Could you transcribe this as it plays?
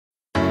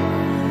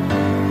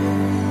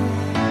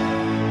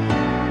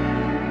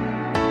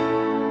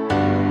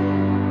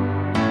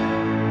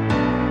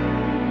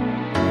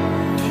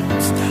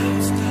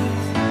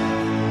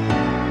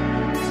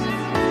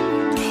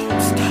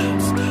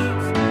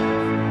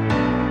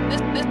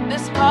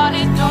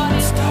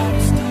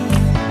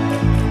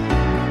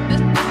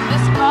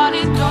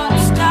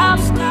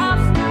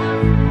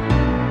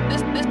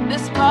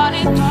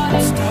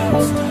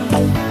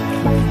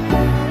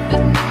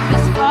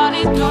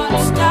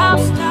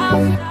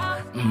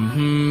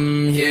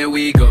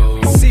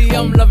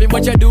I'm loving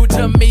what you do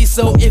to me,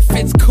 so if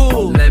it's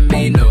cool, let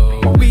me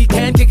know. We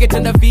can kick it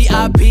in the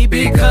VIP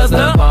because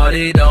the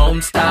party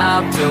don't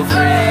stop till 3.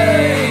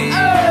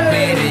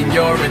 Meaning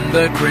you're in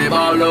the crib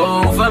all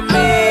over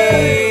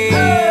me.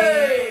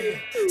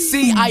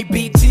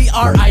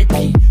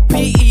 CIBTRIPPER,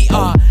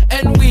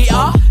 and we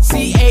are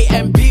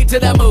CAMP to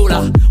the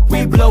Mulla.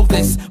 We blow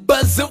this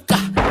bazooka.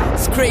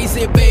 It's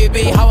crazy,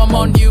 baby, how I'm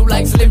on you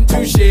like Slim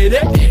to shit.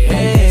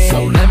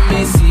 So let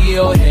me see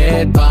your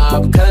head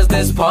bob, cause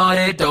this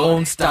party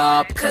don't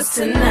stop. Cause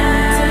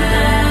tonight,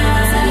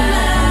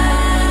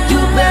 you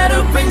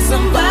better bring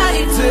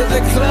somebody to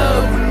the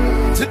club.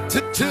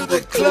 To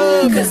the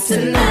club. Cause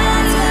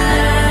tonight,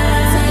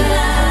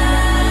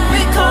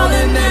 we're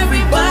calling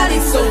everybody,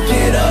 so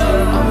get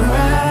up.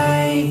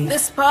 Alright.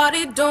 This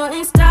party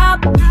don't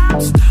stop.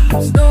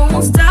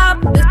 Don't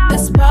stop.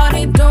 This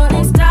party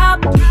don't stop.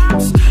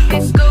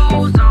 It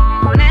goes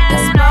on and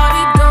this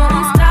party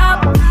don't stop.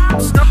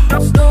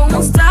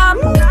 Don't stop.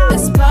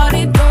 This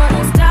party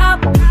don't stop.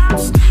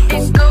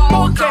 It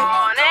goes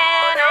on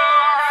and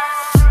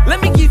on.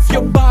 Let me give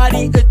your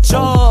body a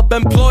job,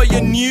 employ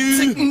a new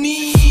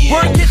technique.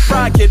 Work it,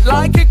 rock it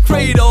like a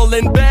cradle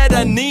in bed,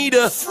 I need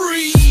a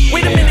free.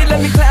 Wait a minute,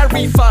 let me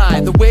clarify.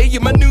 The way you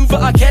maneuver,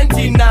 I can't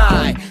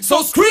deny.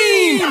 So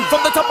scream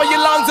from the top of your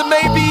lungs and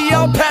maybe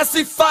I'll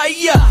pacify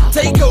ya.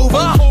 Take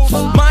over,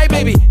 my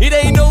baby, it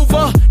ain't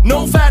over.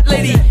 No fat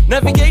lady,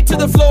 navigate to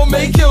the floor,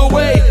 make your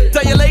way.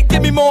 Tie your leg,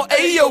 give me more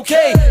A-OK.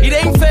 It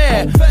ain't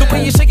fair, the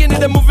way you're shaking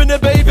it and moving it,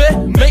 baby.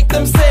 Make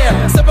them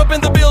stare, step up in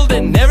the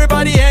building,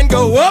 everybody and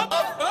go up.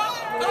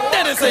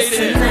 Then it's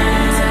it.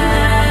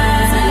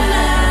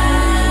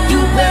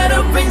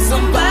 Better bring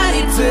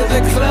somebody to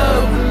the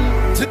club.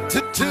 To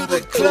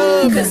the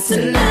club. Cause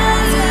tonight,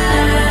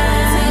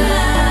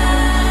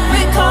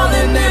 we're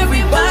calling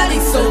everybody,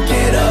 so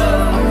get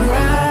up.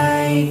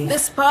 Alright.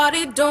 This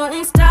party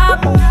don't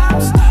stop.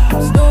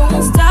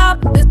 Don't stop.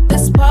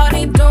 This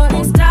party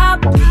don't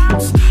stop.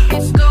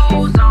 It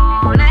goes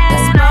on and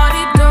this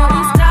party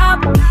don't stop.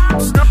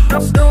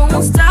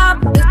 Don't stop.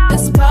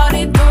 This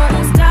party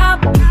don't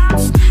stop.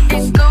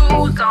 It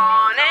goes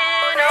on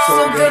and on. So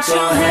get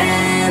your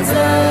hands up.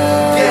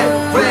 Get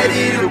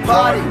ready to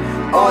party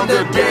on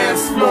the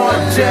dance floor,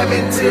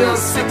 jamming till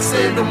 6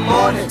 in the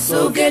morning.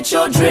 So get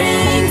your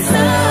drinks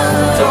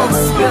up. Don't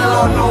spill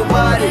on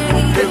nobody.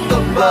 Hit the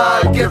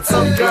bar, get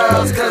some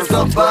girls, cause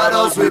the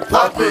bottles we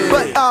poppin'.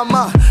 But I'm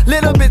a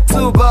little bit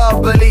too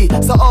bubbly,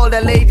 so all the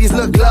ladies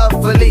look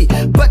lovely,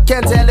 but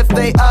can't tell if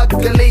they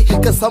ugly,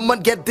 cause someone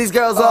get these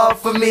girls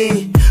off of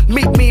me.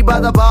 Meet me by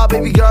the bar,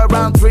 baby girl,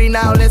 around 3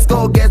 now. Let's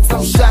go get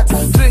some shots.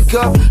 Drink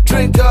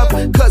up,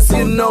 cause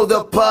you know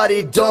the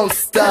party don't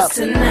stop. Cause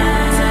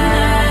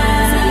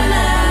tonight,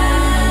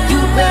 you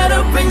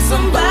better bring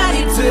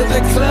somebody to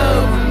the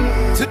club.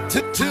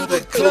 To the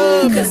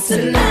club. Cause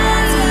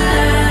tonight,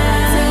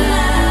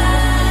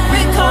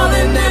 we're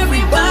calling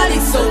everybody,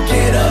 so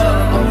get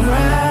up.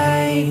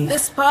 Alright.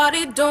 This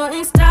party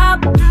don't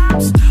stop.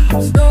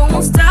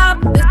 Don't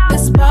stop.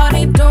 This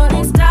party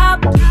don't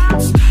stop.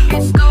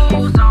 It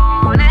goes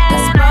on and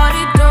this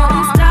party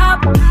don't stop.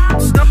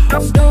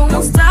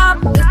 Don't stop.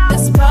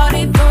 This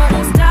party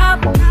don't stop.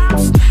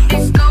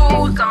 It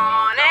goes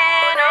on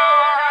and on.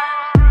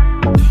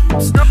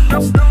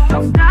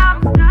 Don't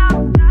stop.